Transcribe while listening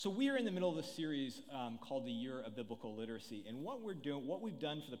So we are in the middle of this series called the Year of Biblical Literacy, and what we've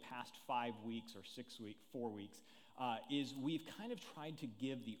done for the past 5 weeks or 4 weeks, is we've kind of tried to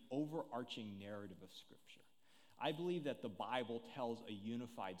give the overarching narrative of Scripture. I believe that the Bible tells a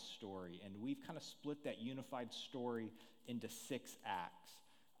unified story, and we've kind of split that unified story into 6 acts: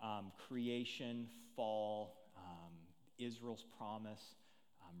 creation, fall, Israel's promise,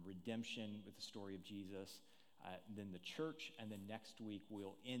 redemption with the story of Jesus. Then the church, and then next week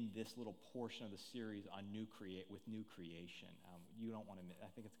we'll end this little portion of the series on new creation. You don't want to miss. I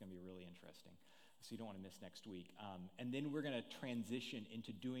think it's going to be really interesting, so you don't want to miss next week. And then we're going to transition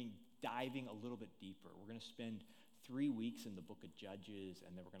into diving a little bit deeper. We're going to spend 3 weeks in the book of Judges,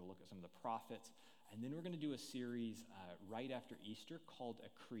 and then we're going to look at some of the prophets, and then we're going to do a series right after Easter called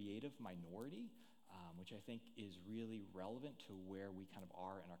A Creative Minority, which I think is really relevant to where we kind of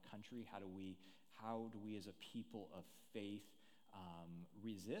are in our country. How do we as a people of faith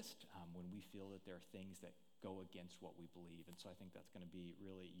resist when we feel that there are things that go against what we believe? And so I think that's going to be a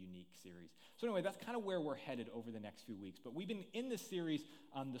really unique series. So anyway, that's kind of where we're headed over the next few weeks. But we've been in this series,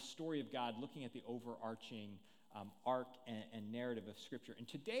 the story of God, looking at the overarching arc and narrative of Scripture. And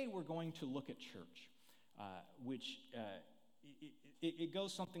today we're going to look at church, which it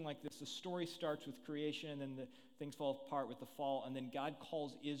goes something like this. The story starts with creation, and then the things fall apart with the fall, and then God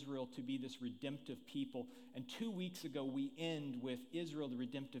calls Israel to be this redemptive people. And 2 weeks ago, we end with Israel, the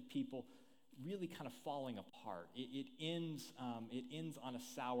redemptive people, really kind of falling apart. It ends on a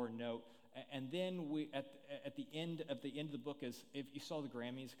sour note. And then at the end of the book, is if you saw the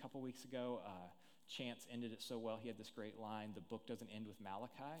Grammys a couple weeks ago, Chance ended it so well. He had this great line: "The book doesn't end with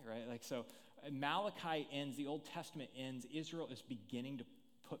Malachi," right? So Malachi ends, the Old Testament ends. Israel is beginning to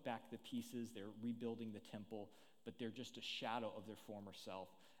put back the pieces. They're rebuilding the temple, but they're just a shadow of their former self.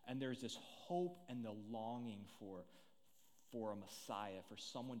 And there's this hope and the longing for a Messiah, for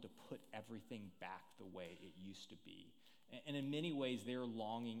someone to put everything back the way it used to be. And in many ways, they're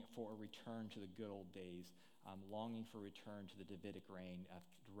longing for a return to the good old days, longing for a return to the Davidic reign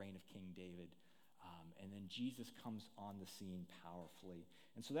of King David. And then Jesus comes on the scene powerfully.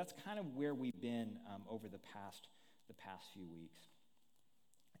 And so that's kind of where we've been over the past few weeks.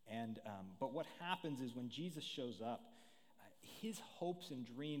 And but what happens is when Jesus shows up, his hopes and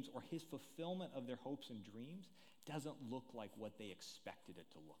dreams, or his fulfillment of their hopes and dreams, doesn't look like what they expected it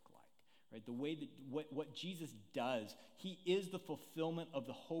to look like. Right? The way that what Jesus does, he is the fulfillment of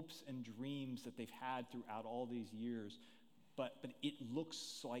the hopes and dreams that they've had throughout all these years, but it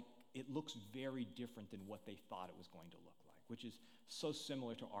looks very different than what they thought it was going to look like, which is so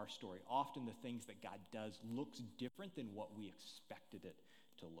similar to our story. Often the things that God does looks different than what we expected it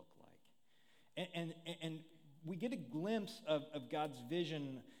to look like. And we get a glimpse of God's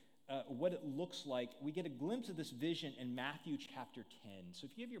vision, what it looks like. We get a glimpse of this vision in Matthew chapter 10. So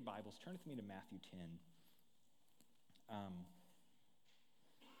if you have your Bibles, turn with me to Matthew 10.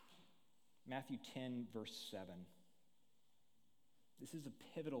 Matthew 10, verse 7. This is a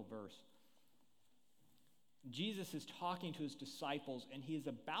pivotal verse. Jesus is talking to his disciples, and he is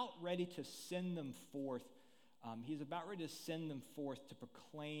about ready to send them forth. He's about ready to send them forth to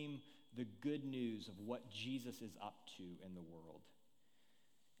proclaim the good news of what Jesus is up to in the world.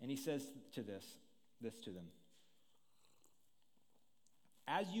 And he says this to them: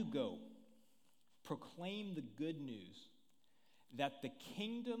 "As you go, proclaim the good news that the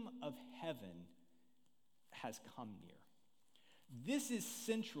kingdom of heaven has come near." This is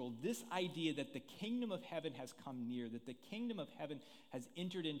central, this idea that the kingdom of heaven has come near, that the kingdom of heaven has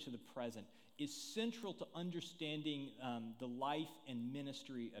entered into the present, is central to understanding the life and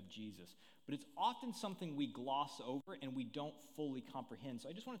ministry of Jesus. But it's often something we gloss over and we don't fully comprehend. So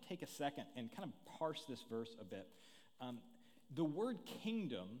I just want to take a second and kind of parse this verse a bit. The word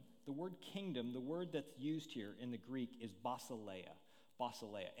kingdom, the word that's used here in the Greek is basileia.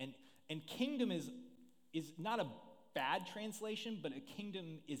 And kingdom is not a bad translation, but a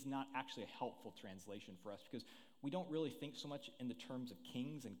kingdom is not actually a helpful translation for us, because we don't really think so much in the terms of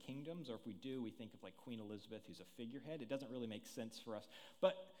kings and kingdoms, or if we do, we think of like Queen Elizabeth, who's a figurehead. It doesn't really make sense for us.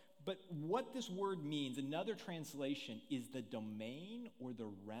 But what this word means, another translation, is the domain or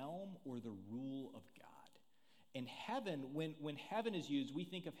the realm or the rule of God. And heaven, when heaven is used, we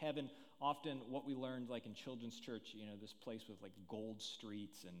think of heaven often, what we learned like in children's church, this place with like gold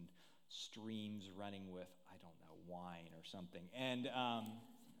streets and streams running with, I don't know, wine or something. And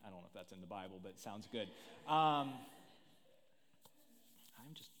I don't know if that's in the Bible, but it sounds good.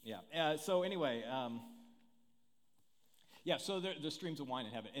 So anyway, so the streams of wine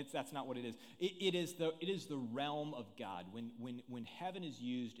in heaven. That's not what it is. It is the realm of God. When heaven is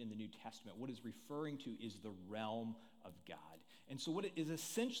used in the New Testament, what it's referring to is the realm of God. And so what it is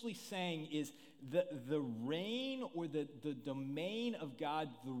essentially saying is the reign or the domain of God,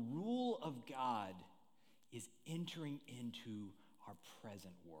 the rule of God, is entering into our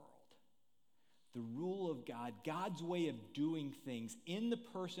present world. The rule of God, God's way of doing things in the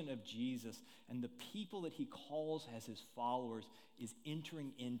person of Jesus and the people that he calls as his followers is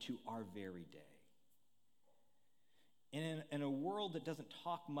entering into our very day. And in a world that doesn't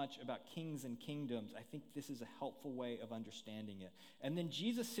talk much about kings and kingdoms, I think this is a helpful way of understanding it. And then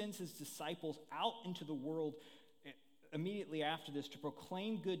Jesus sends his disciples out into the world immediately after this to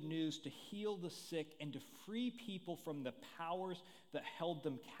proclaim good news, to heal the sick, and to free people from the powers that held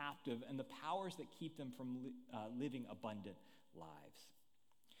them captive and the powers that keep them from living abundant lives.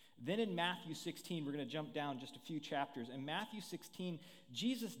 Then in Matthew 16, we're going to jump down just a few chapters. In Matthew 16,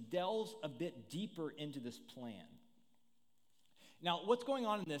 Jesus delves a bit deeper into this plan. Now, what's going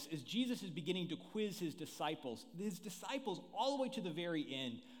on in this is Jesus is beginning to quiz his disciples. His disciples, all the way to the very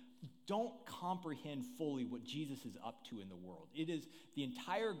end, don't comprehend fully what Jesus is up to in the world. It is the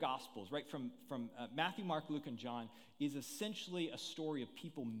entire Gospels, right, from Matthew, Mark, Luke, and John, is essentially a story of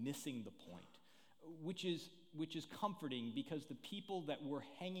people missing the point, which is comforting because the people that were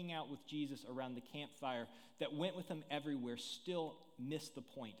hanging out with Jesus around the campfire, that went with him everywhere, still miss the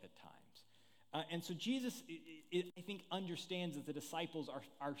point at times. And so Jesus, I think, understands that the disciples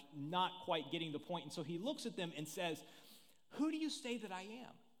are not quite getting the point. And so he looks at them and says, "Who do you say that I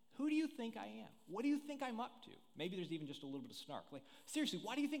am? Who do you think I am? What do you think I'm up to?" Maybe there's even just a little bit of snark. Like, seriously,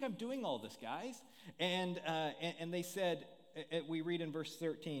 why do you think I'm doing all this, guys? And they said, we read in verse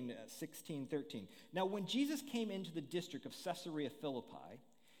 16:13. Now, when Jesus came into the district of Caesarea Philippi,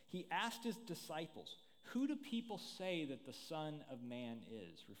 he asked his disciples, "Who do people say that the Son of Man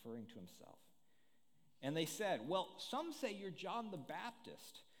is?" Referring to himself. And they said, "Well, some say you're John the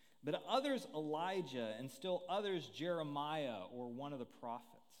Baptist, but others Elijah, and still others Jeremiah or one of the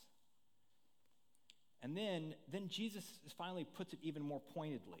prophets." And then Jesus finally puts it even more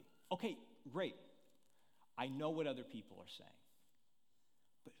pointedly. Okay, great. I know what other people are saying.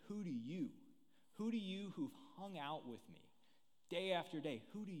 But who do you who've hung out with me day after day,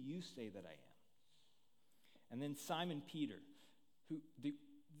 who do you say that I am? And then Simon Peter,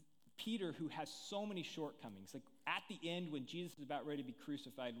 who has so many shortcomings. Like at the end when Jesus is about ready to be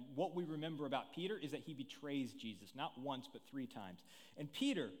crucified, what we remember about Peter is that he betrays Jesus, not once but 3 times. And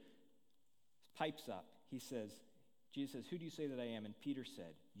Peter pipes up. He says, Jesus says, "Who do you say that I am?" And Peter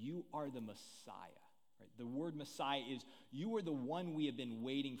said, "You are the Messiah." Right? The word Messiah is, you are the one we have been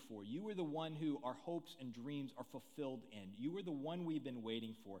waiting for. You are the one who our hopes and dreams are fulfilled in. You are the one we've been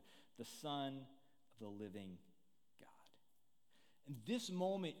waiting for, the Son of the living God. And this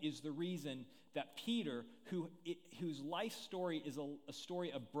moment is the reason that Peter, whose life story is a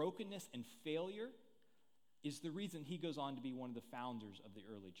story of brokenness and failure, is the reason he goes on to be one of the founders of the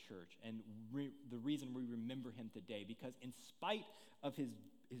early church, and the reason we remember him today, because in spite of his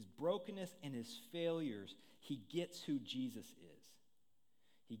brokenness and his failures, he gets who Jesus is.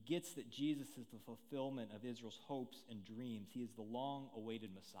 He gets that Jesus is the fulfillment of Israel's hopes and dreams. He is the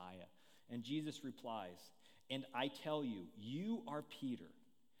long-awaited Messiah. And Jesus replies, "And I tell you, you are Peter,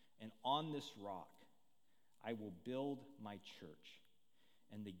 and on this rock I will build my church,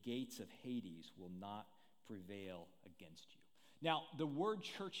 and the gates of Hades will not prevail against you." Now, the word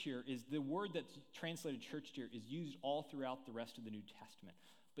church here is the word that's translated church here is used all throughout the rest of the New Testament.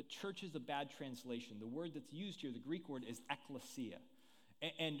 But church is a bad translation. The word that's used here, the Greek word, is ekklesia.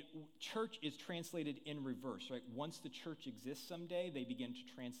 And church is translated in reverse, right? Once the church exists someday, they begin to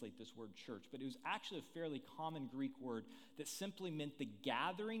translate this word church. But it was actually a fairly common Greek word that simply meant the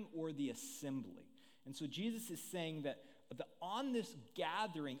gathering or the assembly. And so Jesus is saying that on this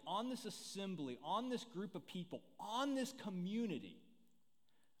gathering, on this assembly, on this group of people, on this community,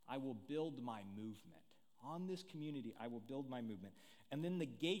 I will build my movement. On this community, I will build my movement. And then the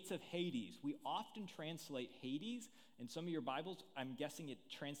gates of Hades. We often translate Hades. In some of your Bibles, I'm guessing it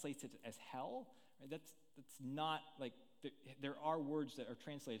translates it as hell. Right? That's not like, there are words that are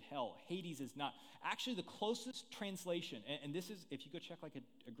translated hell. Hades is not. Actually, the closest translation, and this is, if you go check like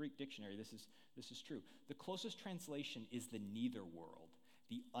a Greek dictionary, this is true. The closest translation is the neither world,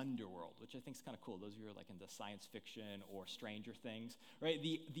 the underworld, which I think is kind of cool. Those of you who are like into science fiction or Stranger Things, right?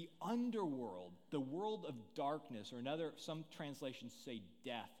 The underworld, the world of darkness, or some translations say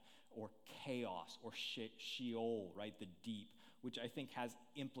death or chaos or Sheol, right? The deep, which I think has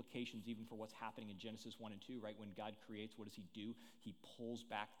implications even for what's happening in Genesis 1 and 2, right? When God creates, what does he do? He pulls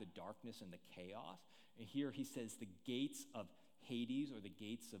back the darkness and the chaos. And here he says the gates of Hades, or the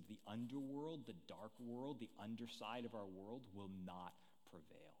gates of the underworld, the dark world, the underside of our world, will not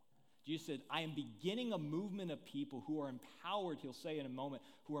prevail. Jesus said, I am beginning a movement of people who are empowered, he'll say in a moment,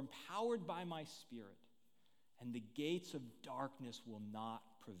 who are empowered by my Spirit, and the gates of darkness will not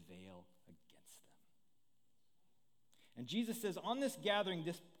prevail against them. And Jesus says, on this gathering,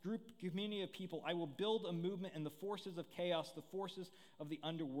 this community of people, I will build a movement, and the forces of chaos, the forces of the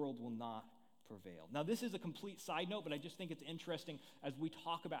underworld will not prevail. Now, this is a complete side note, but I just think it's interesting as we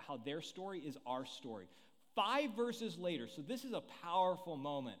talk about how their story is our story. 5 verses later, so this is a powerful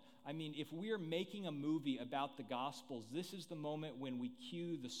moment. I mean, if we are making a movie about the Gospels, this is the moment when we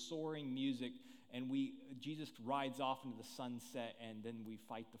cue the soaring music and Jesus rides off into the sunset, and then we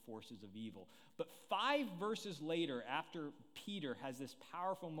fight the forces of evil. But 5 verses later, after Peter has this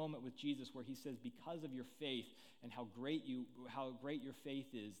powerful moment with Jesus where he says, because of your faith and how great your faith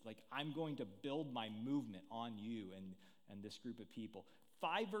is, like, I'm going to build my movement on you and this group of people.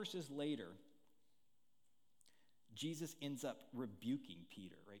 5 verses later, Jesus ends up rebuking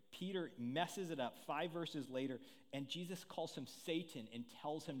Peter, right? Peter messes it up 5 verses later, and Jesus calls him Satan and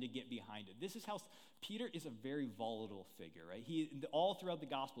tells him to get behind it. This is how Peter is a very volatile figure, right? All throughout the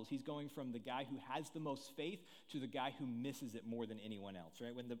Gospels, he's going from the guy who has the most faith to the guy who misses it more than anyone else,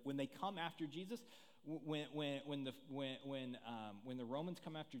 right? When they come after Jesus, when the Romans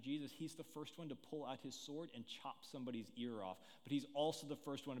come after Jesus, he's the first one to pull out his sword and chop somebody's ear off. But he's also the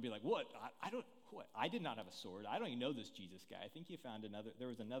first one to be like, what? I did not have a sword. I don't even know this Jesus guy. I think you found there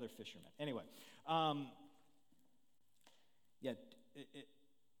was another fisherman. Anyway, I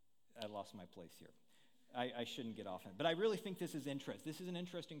lost my place here. I shouldn't get off on it. But I really think this is interesting. This is an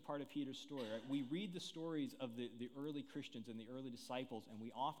interesting part of Peter's story. Right? We read the stories of the early Christians and the early disciples, and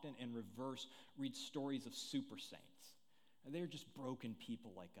we often, in reverse, read stories of super saints. And they're just broken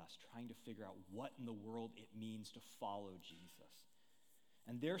people like us trying to figure out what in the world it means to follow Jesus.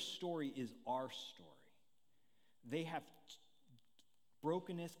 And their story is our story. They have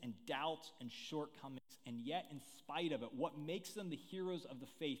brokenness and doubts and shortcomings, and yet in spite of it, what makes them the heroes of the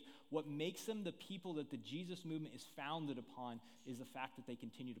faith, what makes them the people that the Jesus movement is founded upon, is the fact that they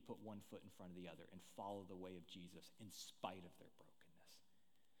continue to put one foot in front of the other and follow the way of Jesus in spite of their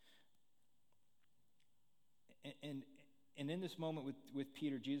brokenness. And in this moment with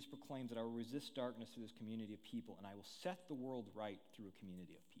Peter, Jesus proclaims that I will resist darkness through this community of people, and I will set the world right through a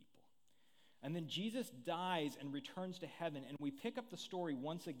community of people. And then Jesus dies and returns to heaven, and we pick up the story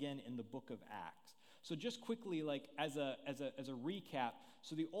once again in the book of Acts. So just quickly, like as a recap,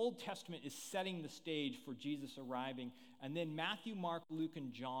 so the Old Testament is setting the stage for Jesus arriving, and then Matthew, Mark, Luke,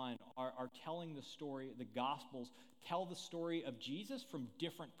 and John are telling the story. The Gospels tell the story of Jesus from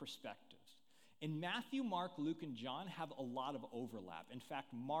different perspectives. And Matthew, Mark, Luke, and John have a lot of overlap. In fact,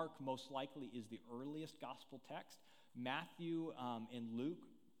 Mark most likely is the earliest gospel text. Matthew and Luke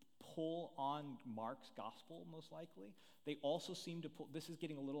pull on Mark's gospel, most likely. They also seem to pull, this is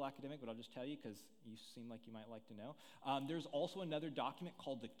getting a little academic, but I'll just tell you because you seem like you might like to know. There's also another document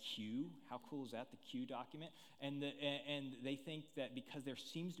called the Q. How cool is that, the Q document? And they think that because there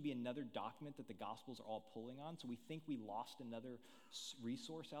seems to be another document that the Gospels are all pulling on, so we think we lost another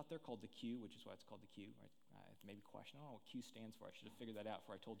resource out there called the Q, which is why it's called the Q, right? Maybe question, I don't know what Q stands for. I should have figured that out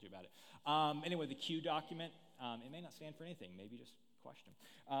before I told you about it. Anyway, the Q document, it may not stand for anything, maybe just question.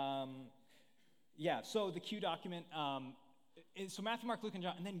 So the Q document, so Matthew, Mark, Luke, and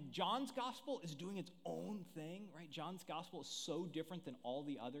John, and then John's gospel is doing its own thing, right? John's gospel is so different than all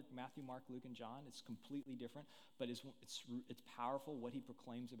the other Matthew, Mark, Luke, and John. It's completely different, but it's powerful. What he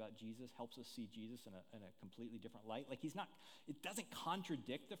proclaims about Jesus helps us see Jesus in a completely different light. Like it doesn't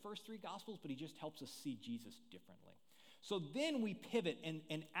contradict the first 3 gospels, but he just helps us see Jesus differently. So then we pivot,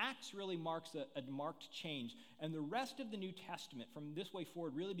 and Acts really marks a marked change. And the rest of the New Testament, from this way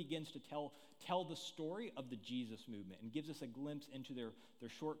forward, really begins to tell the story of the Jesus movement and gives us a glimpse into their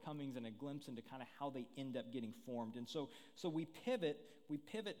shortcomings and a glimpse into kind of how they end up getting formed. And so we pivot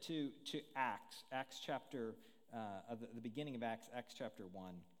to Acts chapter, the beginning of Acts chapter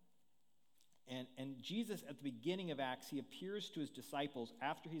 1. And Jesus, at the beginning of Acts, he appears to his disciples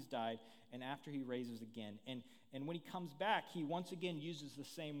after he's died and after he raises again. And when he comes back, he once again uses the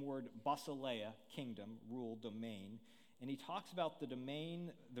same word, basileia, kingdom, rule, domain. And he talks about the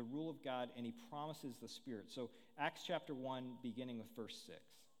domain, the rule of God, and he promises the Spirit. So Acts chapter 1, beginning with verse 6.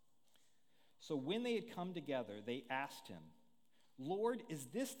 So when they had come together, they asked him, Lord, is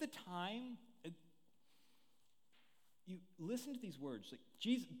this the time? You listen to these words. Like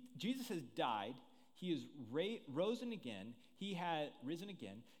Jesus has died. He is risen again. He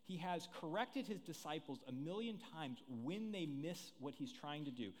has corrected his disciples 1,000,000 times when they miss what he's trying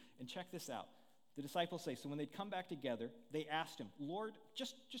to do. And check this out. The disciples say, so when they'd come back together, they asked him, Lord,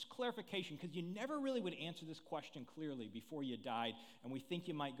 just clarification, because you never really would answer this question clearly before you died, and we think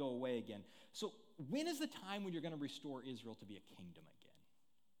you might go away again. So when is the time when you're going to restore Israel to be a kingdom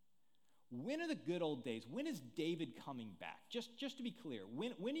again? When are the good old days? When is David coming back? Just to be clear,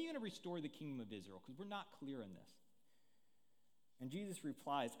 when are you going to restore the kingdom of Israel? Because we're not clear on this. And Jesus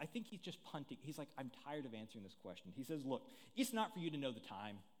replies, I think he's just punting. He's like, I'm tired of answering this question. He says, look, it's not for you to know the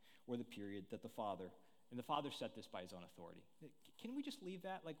time or the period that the Father set this by his own authority. Can we just leave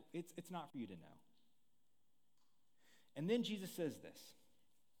that? Like, it's not for you to know. And then Jesus says this.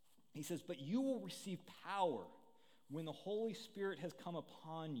 He says, but you will receive power when the Holy Spirit has come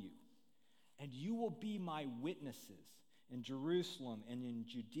upon you, and you will be my witnesses in Jerusalem and in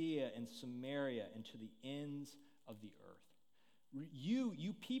Judea and Samaria and to the ends of the earth.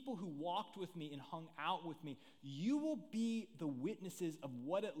 You people who walked with me and hung out with me, you will be the witnesses of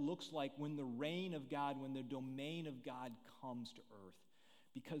what it looks like when the reign of God, when the domain of God comes to earth.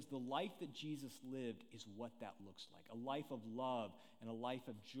 Because the life that Jesus lived is what that looks like. A life of love and a life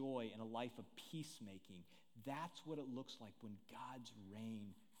of joy and a life of peacemaking. That's what it looks like when God's reign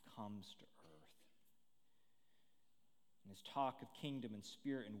comes to earth. And his talk of kingdom and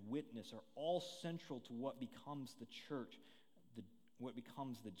spirit and witness are all central to what becomes the church, what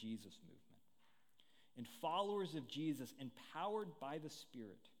becomes the Jesus movement. And followers of Jesus, empowered by the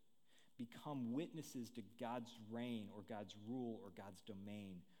Spirit, become witnesses to God's reign or God's rule or God's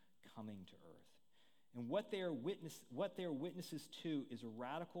domain coming to earth. And what they are witnesses to is a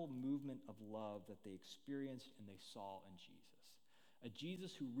radical movement of love that they experienced and they saw in Jesus. A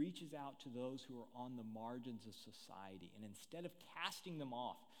Jesus who reaches out to those who are on the margins of society, and instead of casting them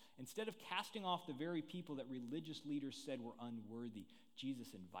off, instead of casting off the very people that religious leaders said were unworthy,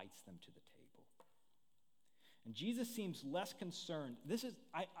 Jesus invites them to the table. And Jesus seems less concerned.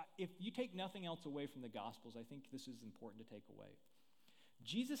 If you take nothing else away from the Gospels, I think this is important to take away.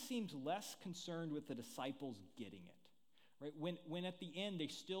 Jesus seems less concerned with the disciples getting it. Right? When at the end they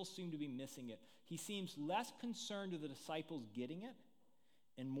still seem to be missing it, he seems less concerned with the disciples getting it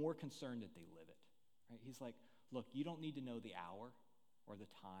and more concerned that they live it. Right? He's like, look, you don't need to know the hour or the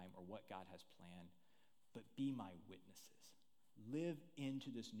time or what God has planned, but be my witnesses. Live into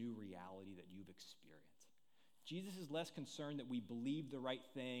this new reality that you've experienced. Jesus is less concerned that we believe the right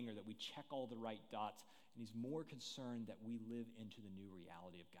thing or that we check all the right dots, and he's more concerned that we live into the new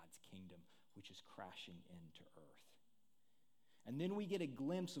reality of God's kingdom, which is crashing into earth. And then we get a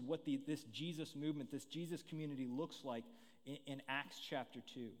glimpse of what this Jesus movement, this Jesus community looks like in Acts chapter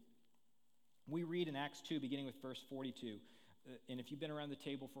 2. We read in Acts 2, beginning with verse 42, and if you've been around the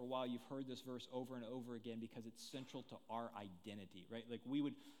table for a while, you've heard this verse over and over again because it's central to our identity, right? Like we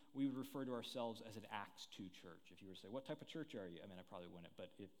would refer to ourselves as an Acts 2 church. If you were to say, what type of church are you? I mean, I probably wouldn't,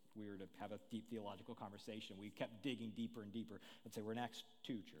 but if we were to have a deep theological conversation, we kept digging deeper and deeper. I'd say we're an Acts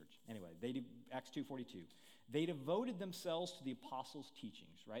 2 church. Anyway, Acts 2:42. They devoted themselves to the apostles'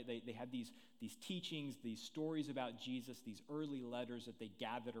 teachings, right? They had these teachings, these stories about Jesus, these early letters that they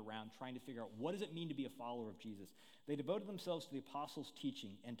gathered around trying to figure out what does it mean to be a follower of Jesus. They devoted themselves to the apostles'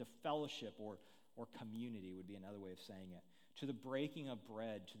 teaching and to fellowship or community would be another way of saying it, to the breaking of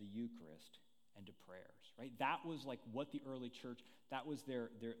bread, to the Eucharist, and to prayers, right? That was like what the early church, that was their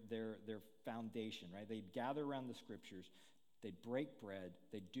foundation, right? They'd gather around the scriptures, they'd break bread,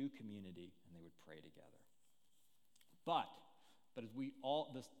 they'd do community, and they would pray together. But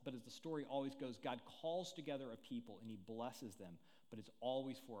as the story always goes, God calls together a people and he blesses them, but it's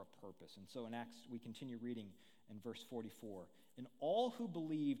always for a purpose. And so in Acts, we continue reading in verse 44. And all who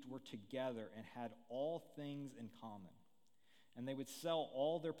believed were together and had all things in common. And they would sell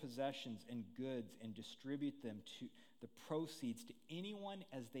all their possessions and goods and distribute them to the proceeds to anyone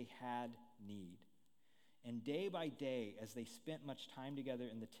as they had need. And day by day, as they spent much time together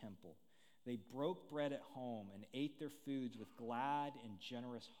in the temple, they broke bread at home and ate their foods with glad and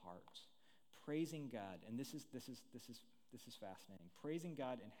generous hearts, praising God. And this is fascinating. Praising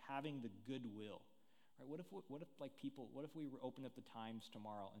God and having the goodwill. Right? What if we opened up the Times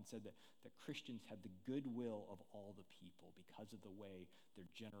tomorrow and said that Christians have the goodwill of all the people because of the way their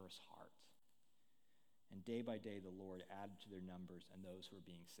generous hearts. And day by day, the Lord added to their numbers and those who are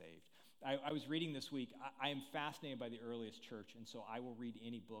being saved. I was reading this week. I am fascinated by the earliest church, and so I will read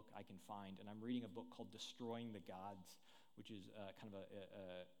any book I can find. And I'm reading a book called Destroying the Gods, which is kind of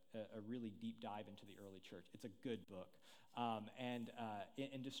a really deep dive into the early church. It's a good book.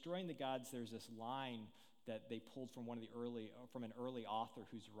 In Destroying the Gods, there's this line that they pulled from an early author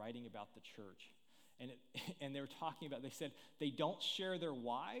who's writing about the church. and they were talking about, they said they don't share their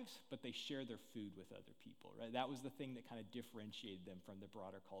wives, but they share their food with other people, right? That was the thing that kind of differentiated them from the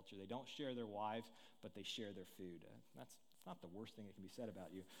broader culture. They don't share their wives, but they share their food. That's not the worst thing that can be said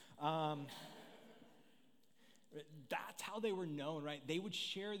about you. That's how they were known, right? They would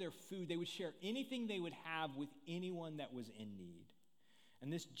share their food. They would share anything they would have with anyone that was in need.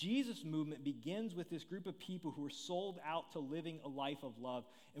 And this Jesus movement begins with this group of people who are sold out to living a life of love.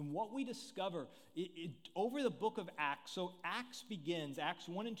 And what we discover over the book of Acts, so Acts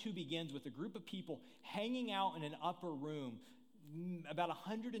 1 and 2 begins with a group of people hanging out in an upper room, about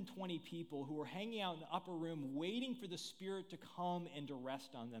 120 people who are hanging out in the upper room waiting for the Spirit to come and to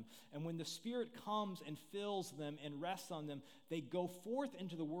rest on them. And when the Spirit comes and fills them and rests on them, they go forth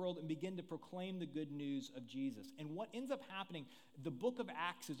into the world and begin to proclaim the good news of Jesus. And what ends up happening, the book of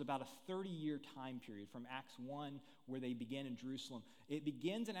Acts is about a 30-year time period from Acts 1, where they began in Jerusalem. It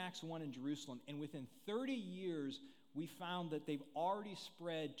begins in Acts 1 in Jerusalem, and within 30 years, we found that they've already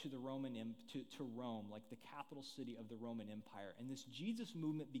spread to the to Rome, like the capital city of the Roman Empire. And this Jesus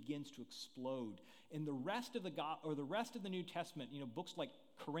movement begins to explode. In the rest of the New Testament, books like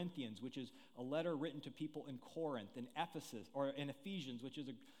Corinthians, which is a letter written to people in Corinth, and Ephesus, or in Ephesians, which is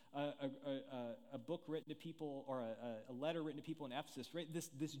a book written to people, or a letter written to people in Ephesus, right?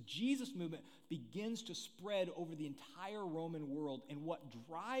 This Jesus movement begins to spread over the entire Roman world, and what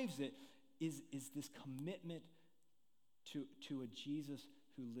drives it is this commitment to a Jesus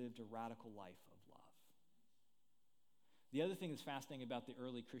who lived a radical life of love. The other thing that's fascinating about the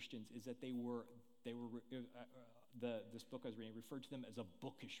early Christians is that this book I was reading referred to them as a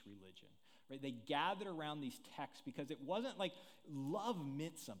bookish religion, right? They gathered around these texts because it wasn't like love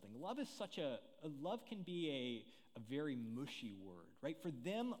meant something. Love can be a very mushy word, right? For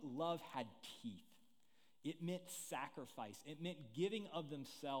them, love had teeth. It meant sacrifice. It meant giving of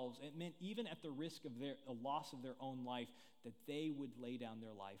themselves. It meant even at the risk of the loss of their own life, that they would lay down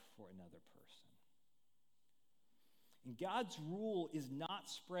their life for another person. And God's rule is not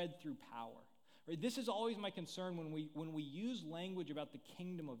spread through power. Right? This is always my concern when we use language about the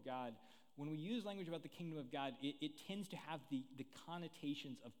kingdom of God. When we use language about the kingdom of God, it tends to have the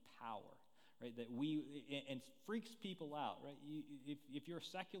connotations of power. Right, and freaks people out, right? If you're a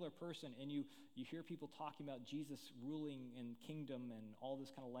secular person and you hear people talking about Jesus ruling and kingdom and all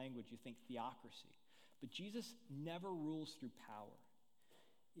this kind of language, you think theocracy. But Jesus never rules through power.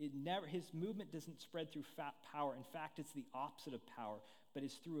 His movement doesn't spread through power. In fact, it's the opposite of power, but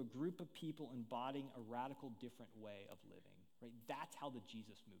it's through a group of people embodying a radical different way of living. Right? That's how the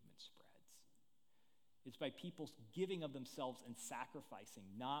Jesus movement spreads. It's by people giving of themselves and sacrificing,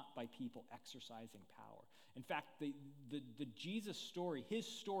 not by people exercising power. In fact, the Jesus story, his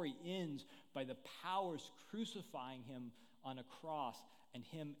story ends by the powers crucifying him on a cross and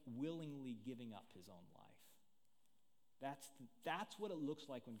him willingly giving up his own life. That's what it looks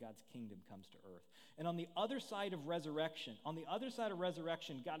like when God's kingdom comes to earth. And on the other side of resurrection,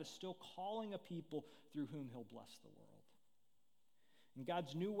 God is still calling a people through whom he'll bless the world. And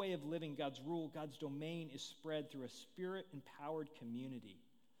God's new way of living, God's rule, God's domain is spread through a spirit-empowered community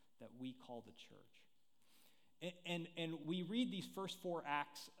that we call the church. And we read these first 4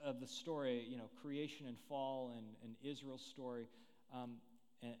 acts of the story, creation and fall and Israel's story,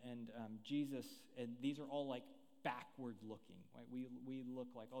 and Jesus, and these are all like backward looking, right? We look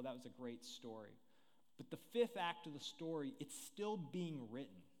like, oh, that was a great story. But the 5th act of the story, it's still being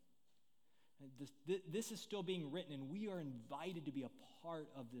written. This is still being written, and we are invited to be a part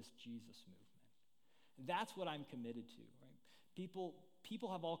of this Jesus movement. That's what I'm committed to, right?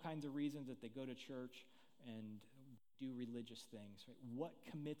 People have all kinds of reasons that they go to church and do religious things, right? What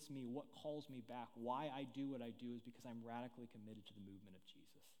commits me, what calls me back, why I do what I do is because I'm radically committed to the movement of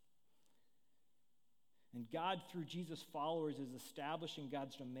Jesus. And God, through Jesus' followers, is establishing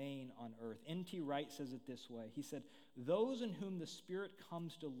God's domain on earth. N.T. Wright says it this way. He said, "Those in whom the Spirit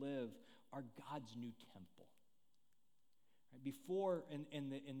comes to live are God's new temple." Right? Before, in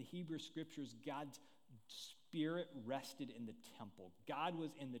the Hebrew Scriptures, God's Spirit rested in the temple. God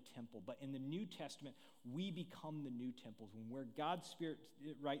was in the temple. But in the New Testament, we become the new temples. Where God's Spirit,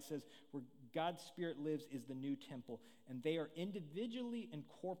 Wright says, where God's Spirit lives is the new temple. And they are individually and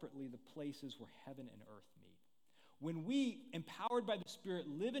corporately the places where heaven and earth meet. When we, empowered by the Spirit,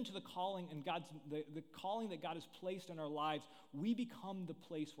 live into the calling and the calling that God has placed in our lives, we become the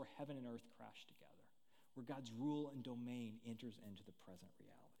place where heaven and earth crash together, where God's rule and domain enters into the present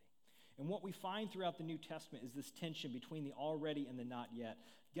reality. And what we find throughout the New Testament is this tension between the already and the not yet.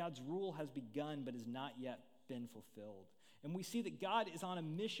 God's rule has begun but has not yet been fulfilled. And we see that God is on a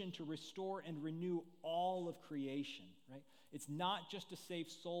mission to restore and renew all of creation, right? It's not just to save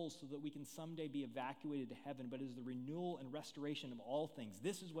souls so that we can someday be evacuated to heaven, but is the renewal and restoration of all things.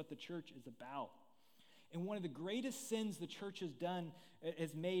 This is what the church is about. And one of the greatest sins the church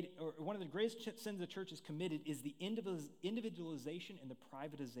has made, or one of the greatest sins the church has committed, is the individualization and the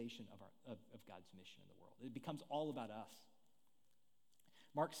privatization of God's mission in the world. It becomes all about us.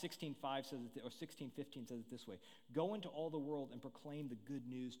 Mark 16:5 says, or 16:15 says it this way: "Go into all the world and proclaim the good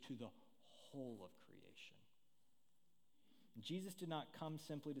news to the whole of creation." And Jesus did not come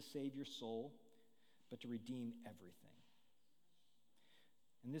simply to save your soul, but to redeem everything.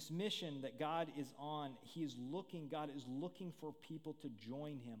 And this mission that God is on, God is looking for people to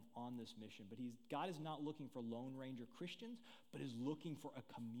join him on this mission. But God is not looking for Lone Ranger Christians, but is looking for a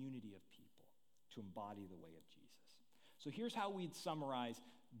community of people to embody the way of Jesus. So here's how we'd summarize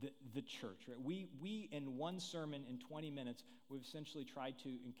the church. Right? We in one sermon in 20 minutes, we've essentially tried to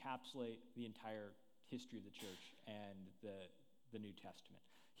encapsulate the entire history of the church and the New Testament.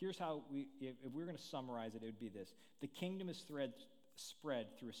 Here's how if we're going to summarize it, it would be this: the kingdom is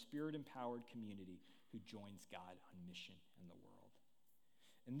spread through a spirit-empowered community who joins God on mission in the world.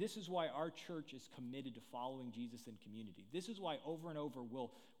 And this is why our church is committed to following Jesus in community. This is why over and over we'll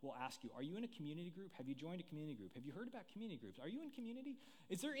ask you, are you in a community group? Have you joined a community group? Have you heard about community groups? Are you in community?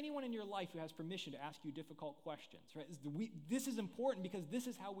 Is there anyone in your life who has permission to ask you difficult questions? Right? This is important because this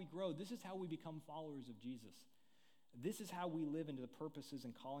is how we grow. This is how we become followers of Jesus. This is how we live into the purposes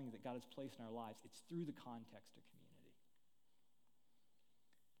and callings that God has placed in our lives. It's through the context of community.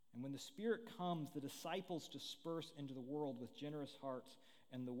 And when the Spirit comes, the disciples disperse into the world with generous hearts,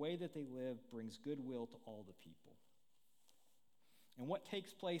 and the way that they live brings goodwill to all the people. And what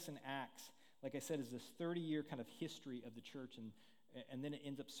takes place in Acts, like I said, is this 30-year kind of history of the church, and then it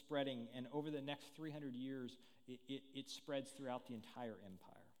ends up spreading, and over the next 300 years, it spreads throughout the entire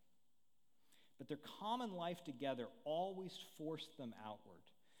empire. But their common life together always forced them outward.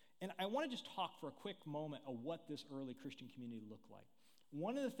 And I want to just talk for a quick moment of what this early Christian community looked like.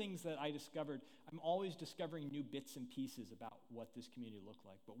 One of the things that I discovered, I'm always discovering new bits and pieces about what this community looked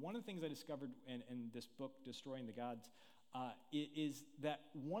like. But one of the things I discovered in this book, Destroying the Gods, is that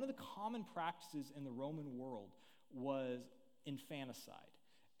one of the common practices in the Roman world was infanticide.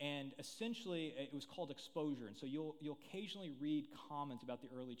 And essentially, it was called exposure. And so you'll occasionally read comments about the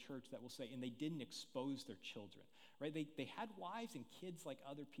early church that will say, and they didn't expose their children, right? They had wives and kids like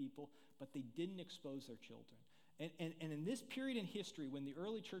other people, but they didn't expose their children. And in this period in history, when the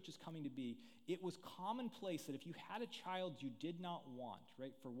early church is coming to be, it was commonplace that if you had a child you did not want,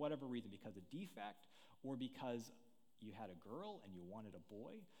 right, for whatever reason, because of defect or because you had a girl and you wanted a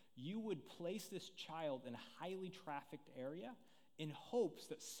boy, you would place this child in a highly trafficked area in hopes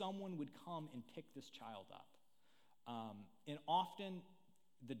that someone would come and pick this child up. And often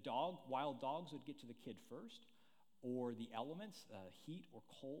wild dogs would get to the kid first, or the elements, heat or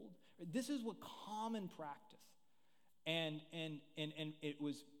cold. This is what common practice. And it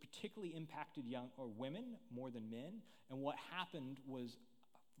was particularly impacted young or women more than men. And what happened was,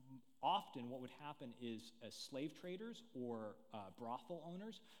 often what would happen is slave traders or brothel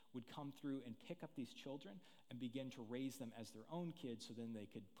owners would come through and pick up these children and begin to raise them as their own kids, so then they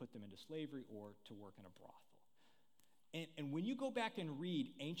could put them into slavery or to work in a brothel. And when you go back and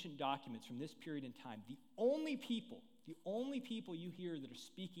read ancient documents from this period in time, the only people you hear that are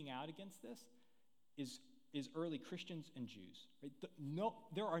speaking out against this is early Christians and Jews. Right?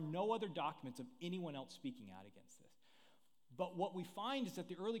 There are no other documents of anyone else speaking out against this. But what we find is that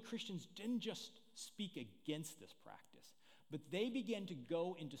the early Christians didn't just speak against this practice, but they began to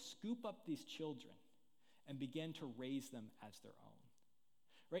go and to scoop up these children and begin to raise them as their own.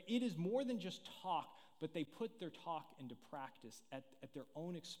 Right? It is more than just talk, but they put their talk into practice at their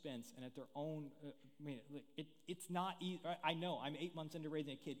own expense and at their own. It's not easy. I know, I'm 8 months into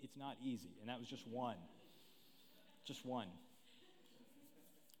raising a kid. It's not easy, and that was just one. Just one.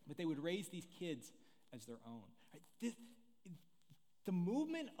 But they would raise these kids as their own. Right? The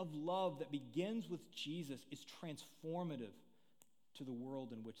movement of love that begins with Jesus is transformative to the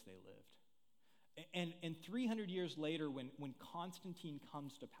world in which they lived. And 300 years later, when Constantine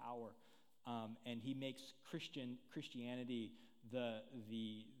comes to power, and he makes Christianity the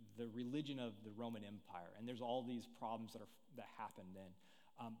religion of the Roman Empire, and there's all these problems that happen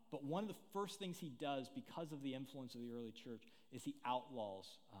then. But one of the first things he does, because of the influence of the early church, is he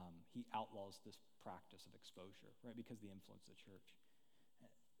outlaws this practice of exposure, right? Because of the influence of the church.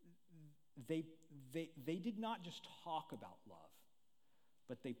 They did not just talk about love,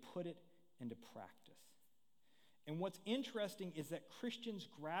 but they put it into practice. And what's interesting is that Christians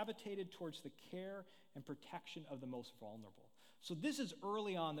gravitated towards the care and protection of the most vulnerable. So this is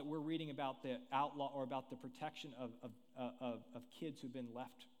early on that we're reading about the outlaw or about the protection of kids who've been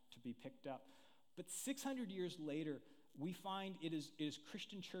left to be picked up. But 600 years later, we find it is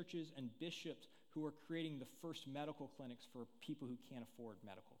Christian churches and bishops who are creating the first medical clinics for people who can't afford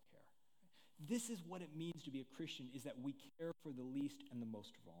medical care. This is what it means to be a Christian, is that we care for the least and the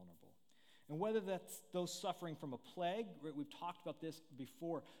most vulnerable. And whether that's those suffering from a plague, right, we've talked about this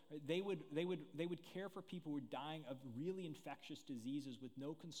before, right, they would care for people who are dying of really infectious diseases with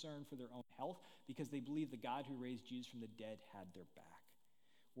no concern for their own health because they believe the God who raised Jesus from the dead had their back.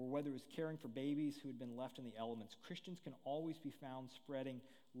 Or whether it was caring for babies who had been left in the elements, Christians can always be found spreading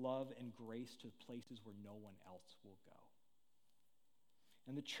love and grace to places where no one else will go.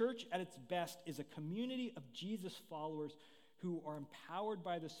 And the church at its best is a community of Jesus followers who are empowered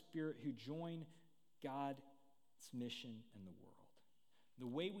by the Spirit, who join God's mission in the world. The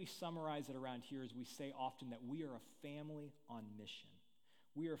way we summarize it around here is we say often that we are a family on mission.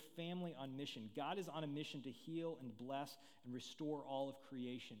 We are a family on mission. God is on a mission to heal and bless and restore all of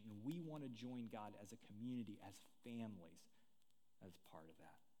creation, and we want to join God as a community, as families, as part of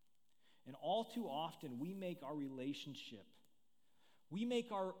that. And all too often, we make our relationship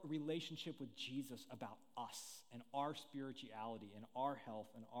with Jesus about us and our spirituality and our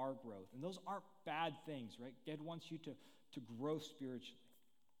health and our growth. And those aren't bad things, right? God wants you to grow spiritually.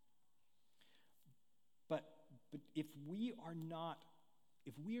 But if we are not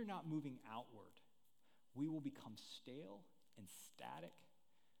moving outward, we will become stale and static,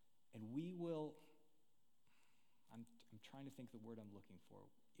 and we will, I'm trying to think the word I'm looking for,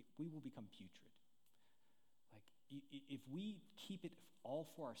 we will become putrid. Like, if we keep it all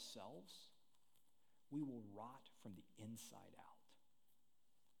for ourselves, we will rot from the inside out.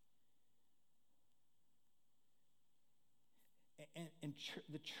 And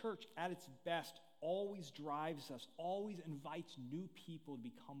the church, at its best, always drives us, always invites new people to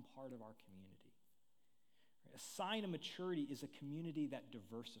become part of our community. A sign of maturity is a community that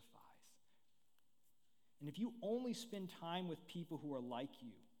diversifies. And if you only spend time with people who are like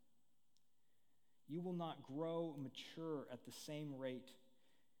you, you will not grow and mature at the same rate.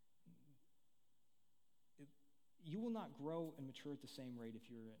 You will not grow and mature at the same rate if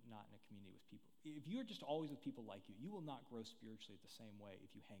you're not in a community with people. If you're just always with people like you, you will not grow spiritually at the same way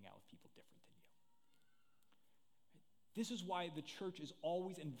if you hang out with people different than you. This is why the church is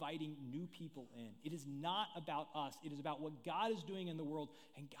always inviting new people in. It is not about us. It is about what God is doing in the world,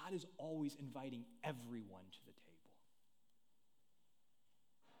 and God is always inviting everyone to the table.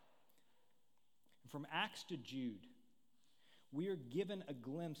 And from Acts to Jude, we are given a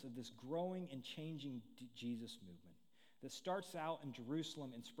glimpse of this growing and changing Jesus movement that starts out in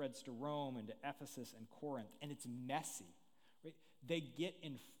Jerusalem and spreads to Rome and to Ephesus and Corinth, and it's messy. Right? They get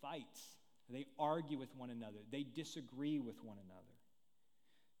in fights. They argue with one another. They disagree with one another.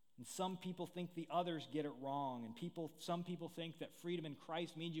 And some people think the others get it wrong, and some people think that freedom in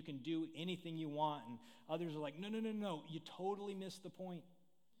Christ means you can do anything you want, and others are like, no, you totally missed the point.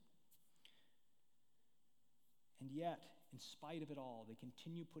 And yet, in spite of it all, they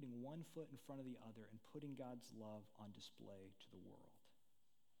continue putting one foot in front of the other and putting God's love on display to the world.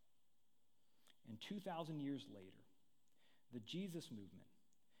 And 2,000 years later, the Jesus movement,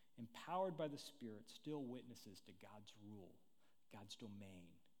 empowered by the Spirit, still witnesses to God's rule, God's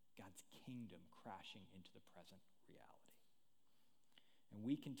domain, God's kingdom crashing into the present reality. And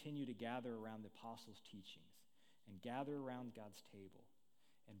we continue to gather around the apostles' teachings and gather around God's table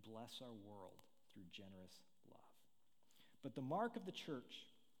and bless our world through generous love. But the mark of the church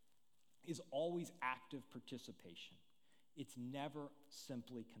is always active participation. It's never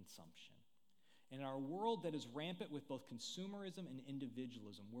simply consumption. In our world that is rampant with both consumerism and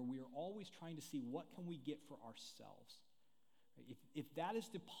individualism, where we are always trying to see what can we get for ourselves, if that is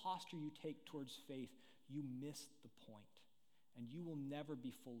the posture you take towards faith, you miss the point, and you will never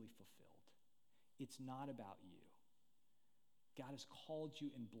be fully fulfilled. It's not about you. God has called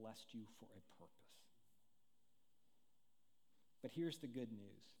you and blessed you for a purpose. But here's the good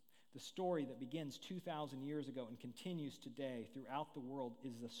news. The story that begins 2,000 years ago and continues today throughout the world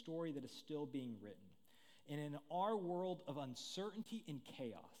is the story that is still being written. And in our world of uncertainty and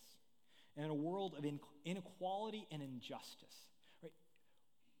chaos, and in a world of inequality and injustice, right?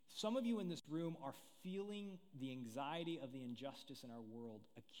 Some of you in this room are feeling the anxiety of the injustice in our world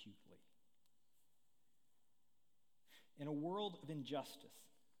acutely. In a world of injustice,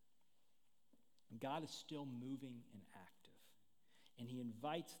 God is still moving and active. And he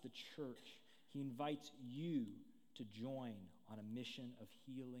invites the church, he invites you to join on a mission of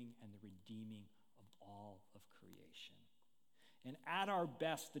healing and the redeeming of all of creation. creation. And at our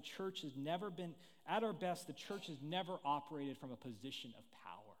best, the church has never operated from a position of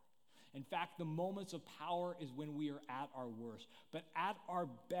power. In fact, the moments of power is when we are at our worst. But at our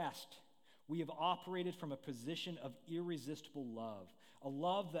best, we have operated from a position of irresistible love, a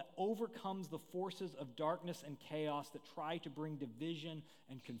love that overcomes the forces of darkness and chaos that try to bring division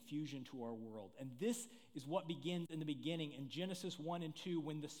and confusion to our world. And this is what begins in the beginning in Genesis 1 and 2,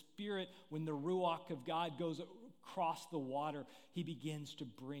 when the Ruach of God goes across the water, he begins to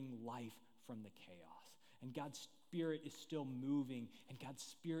bring life from the chaos. And God's Spirit is still moving, and God's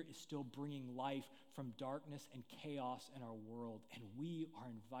Spirit is still bringing life from darkness and chaos in our world, and we are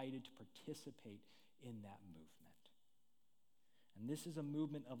invited to participate in that movement. And this is a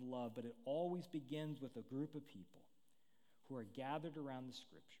movement of love, but it always begins with a group of people who are gathered around the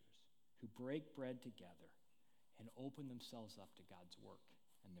Scriptures, who break bread together and open themselves up to God's work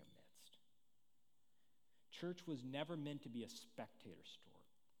in their midst. Church was never meant to be a spectator sport.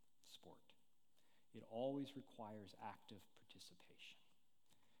 It always requires active participation.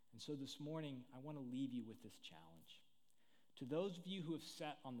 And so this morning, I want to leave you with this challenge. To those of you who have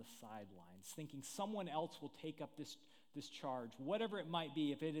sat on the sidelines, thinking someone else will take up this charge, whatever it might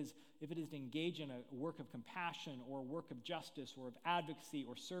be, if it is to engage in a work of compassion or a work of justice or of advocacy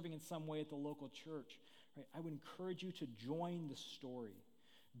or serving in some way at the local church, right, I would encourage you to join the story.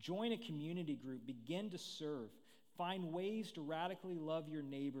 Join a community group. Begin to serve. Find ways to radically love your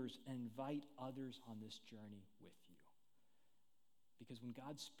neighbors and invite others on this journey with you. Because when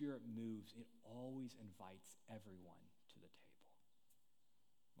God's Spirit moves, it always invites everyone to the table.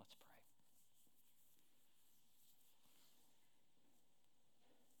 Let's pray.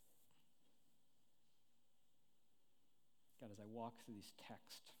 God, as I walk through these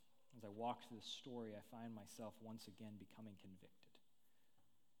texts, as I walk through this story, I find myself once again becoming convicted.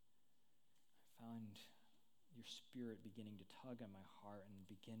 I find your Spirit beginning to tug on my heart and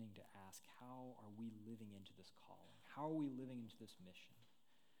beginning to ask, how are we living into this calling? How are we living into this mission?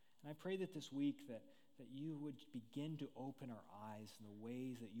 And I pray that this week that you would begin to open our eyes in the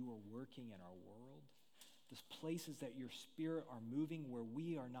ways that you are working in our world, those places that your Spirit are moving where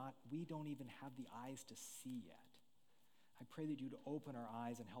we don't even have the eyes to see yet. I pray that you'd open our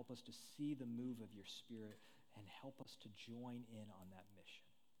eyes and help us to see the move of your Spirit and help us to join in on that mission.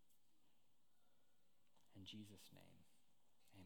 In Jesus' name.